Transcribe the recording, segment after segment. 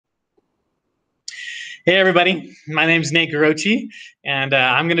Hey everybody, my name is Nate Geroche, and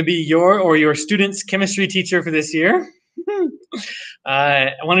I'm going to be your student's chemistry teacher for this year.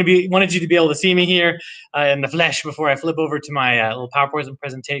 I wanted you to be able to see me here in the flesh before I flip over to my little PowerPoint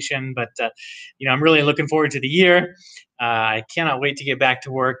presentation. But I'm really looking forward to the year. I cannot wait to get back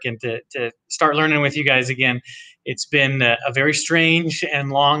to work and to start learning with you guys again. It's been a very strange and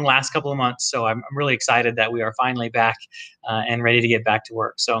long last couple of months, so I'm really excited that we are finally back and ready to get back to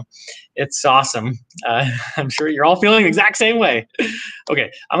work. So it's awesome. I'm sure you're all feeling the exact same way. Okay,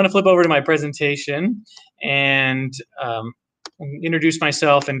 I'm going to flip over to my presentation and introduce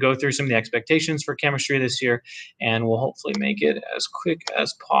myself and go through some of the expectations for chemistry this year, and we'll hopefully make it as quick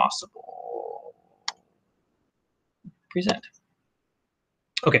as possible. Present.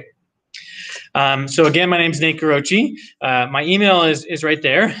 Okay. So again, my name is Nate Geroche. My email is right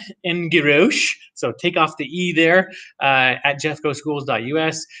there, in Geroche. So take off the E there at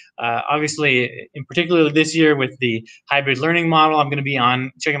jeffcoschools.us. Obviously, in particular this year with the hybrid learning model, I'm going to be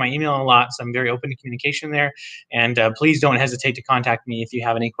on checking my email a lot, so I'm very open to communication there. And please don't hesitate to contact me if you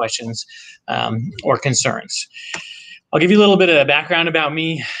have any questions or concerns. I'll give you a little bit of background about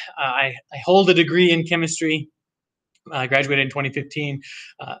me. I hold a degree in chemistry. I graduated in 2015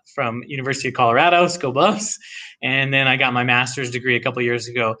 from University of Colorado, Go Buffs, and then I got my master's degree a couple years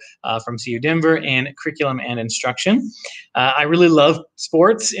ago from CU Denver in curriculum and instruction. I really love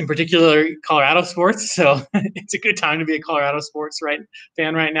sports, in particular Colorado sports, so it's a good time to be a Colorado sports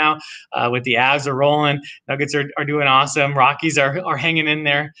fan right now. With the Avs are rolling, Nuggets are doing awesome, Rockies are hanging in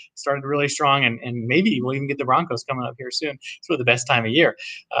there, started really strong, and maybe we'll even get the Broncos coming up here soon. It's really the best time of year.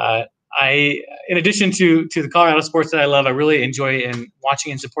 In addition to the Colorado sports that I love, I really enjoy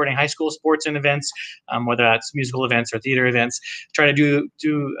watching and supporting high school sports and events, whether that's musical events or theater events. Try to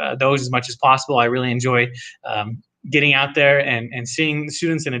do those as much as possible. I really enjoy getting out there and seeing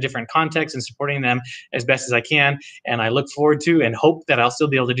students in a different context and supporting them as best as I can. And I look forward to and hope that I'll still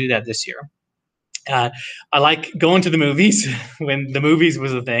be able to do that this year. I like going to the movies when the movies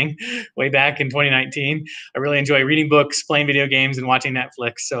was a thing way back in 2019. I really enjoy reading books, playing video games, and watching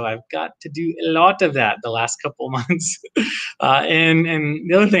Netflix. So I've got to do a lot of that the last couple of months. And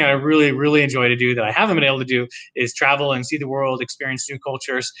the other thing I really, really enjoy to do that I haven't been able to do is travel and see the world, experience new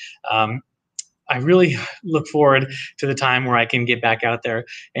cultures. I really look forward to the time where I can get back out there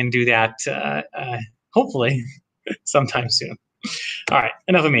and do that, hopefully sometime soon. All right,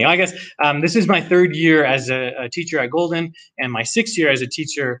 enough of me. I guess this is my third year as a teacher at Golden and my sixth year as a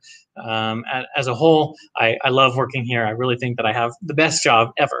teacher as a whole. I love working here. I really think that I have the best job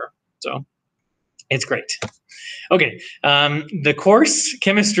ever. So it's great. Okay, the course,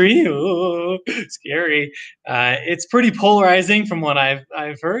 chemistry, scary. It's pretty polarizing from what I've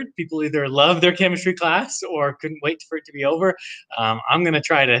heard. People either love their chemistry class or couldn't wait for it to be over. I'm going to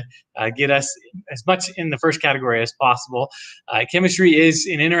try to get us as much in the first category as possible. Chemistry is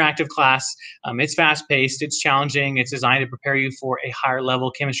an interactive class. It's fast-paced, it's challenging, it's designed to prepare you for a higher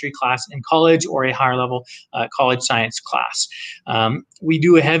level chemistry class in college or a higher level college science class. We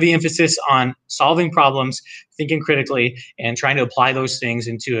do a heavy emphasis on solving problems, thinking critically, and trying to apply those things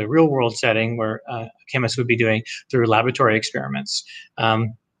into a real world setting where chemists would be doing through laboratory experiments.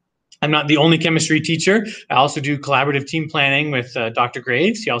 I'm not the only chemistry teacher. I also do collaborative team planning with Dr.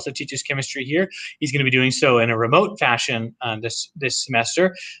 Graves. He also teaches chemistry here. He's going to be doing so in a remote fashion this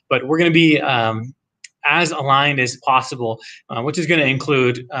semester, but we're going to be as aligned as possible, which is going to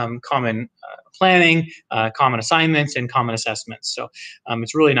include common planning, common assignments, and common assessments. So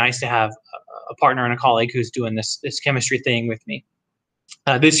it's really nice to have a partner and a colleague who's doing this chemistry thing with me.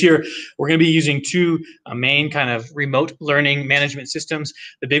 This year, we're going to be using two main kind of remote learning management systems.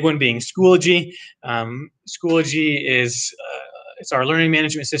 The big one being Schoology. Schoology is it's our learning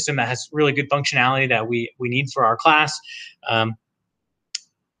management system that has really good functionality that we need for our class.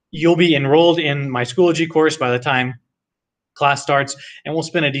 You'll be enrolled in my Schoology course by the time class starts, and we'll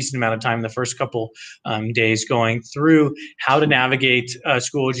spend a decent amount of time the first couple days going through how to navigate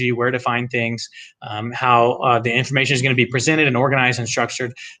Schoology, where to find things, how the information is going to be presented and organized and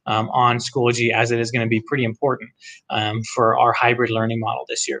structured on Schoology, as it is going to be pretty important for our hybrid learning model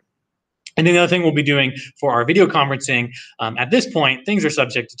this year. And then the other thing we'll be doing for our video conferencing, at this point, things are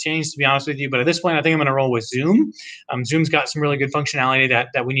subject to change, to be honest with you, but at this point, I think I'm going to roll with Zoom. Zoom's got some really good functionality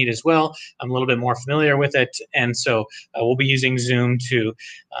that we need as well. I'm a little bit more familiar with it, and so we'll be using Zoom to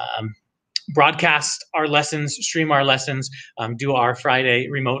broadcast our lessons, stream our lessons, do our Friday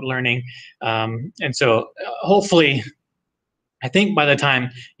remote learning, and so hopefully, I think by the time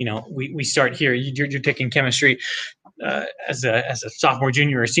we start here, you're taking chemistry, as a sophomore,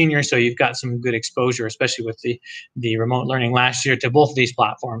 junior, or senior. So you've got some good exposure, especially with the remote learning last year, to both of these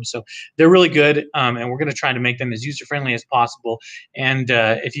platforms. So they're really good, and we're going to try to make them as user friendly as possible. And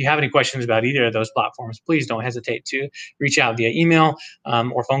if you have any questions about either of those platforms, please don't hesitate to reach out via email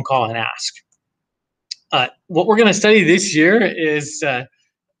or phone call and ask. What we're going to study this year is a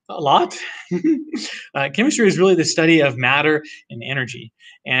lot. Chemistry is really the study of matter and energy.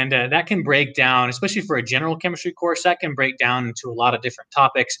 And that can break down, especially for a general chemistry course, that can break down into a lot of different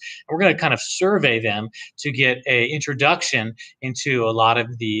topics. And we're going to kind of survey them to get an introduction into a lot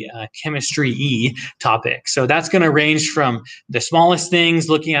of the chemistry-y topics. So that's going to range from the smallest things,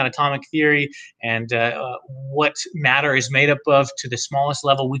 looking at atomic theory and what matter is made up of, to the smallest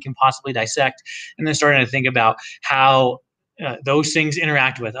level we can possibly dissect, and then starting to think about how those things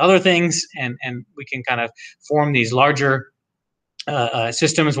interact with other things, and we can kind of form these larger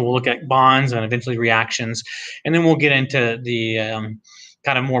systems. We'll look at bonds and eventually reactions, and then we'll get into the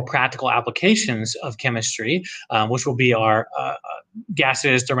kind of more practical applications of chemistry, which will be our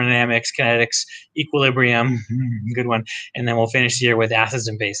gases, thermodynamics, kinetics, equilibrium, good one, and then we'll finish the year with acids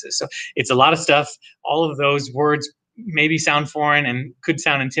and bases. So it's a lot of stuff. All of those words maybe sound foreign and could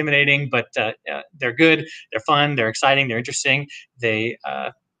sound intimidating, but they're good, they're fun, they're exciting, they're interesting. They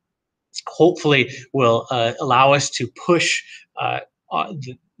hopefully will allow us to push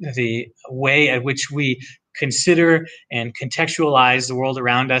the way at which we consider and contextualize the world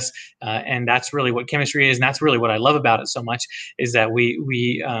around us, and that's really what chemistry is, and that's really what I love about it so much, is that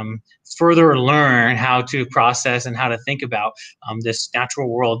we further learn how to process and how to think about this natural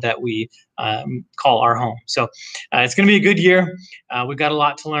world that we call our home. So it's going to be a good year. We've got a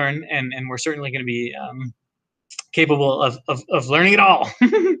lot to learn, and we're certainly going to be capable of learning it all.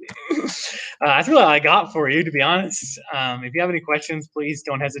 That's really all I got for you, to be honest. If you have any questions, please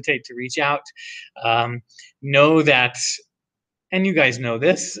don't hesitate to reach out. Know that, and you guys know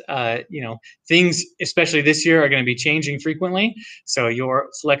this, things, especially this year, are going to be changing frequently. So your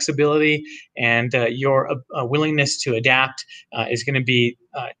flexibility and your willingness to adapt is going to be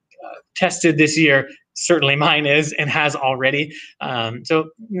tested this year. Certainly mine is, and has already. And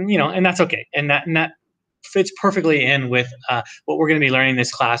that's okay. And that fits perfectly in with what we're going to be learning in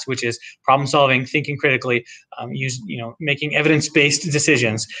this class, which is problem solving, thinking critically, making evidence-based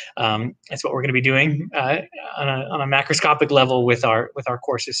decisions. That's what we're going to be doing on a macroscopic level with our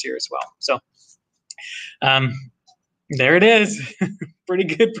courses here as well. So there it is. Pretty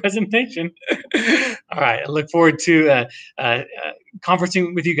good presentation. All right, I look forward to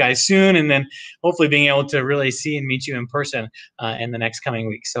conferencing with you guys soon, and then hopefully being able to really see and meet you in person in the next coming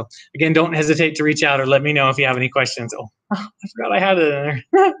weeks. So again, don't hesitate to reach out or let me know if you have any questions. Oh, I forgot I had it in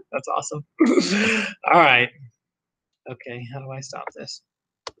there. That's awesome. All right. Okay, how do I stop this?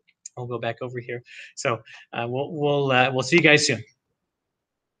 I'll go back over here. So we'll see you guys soon.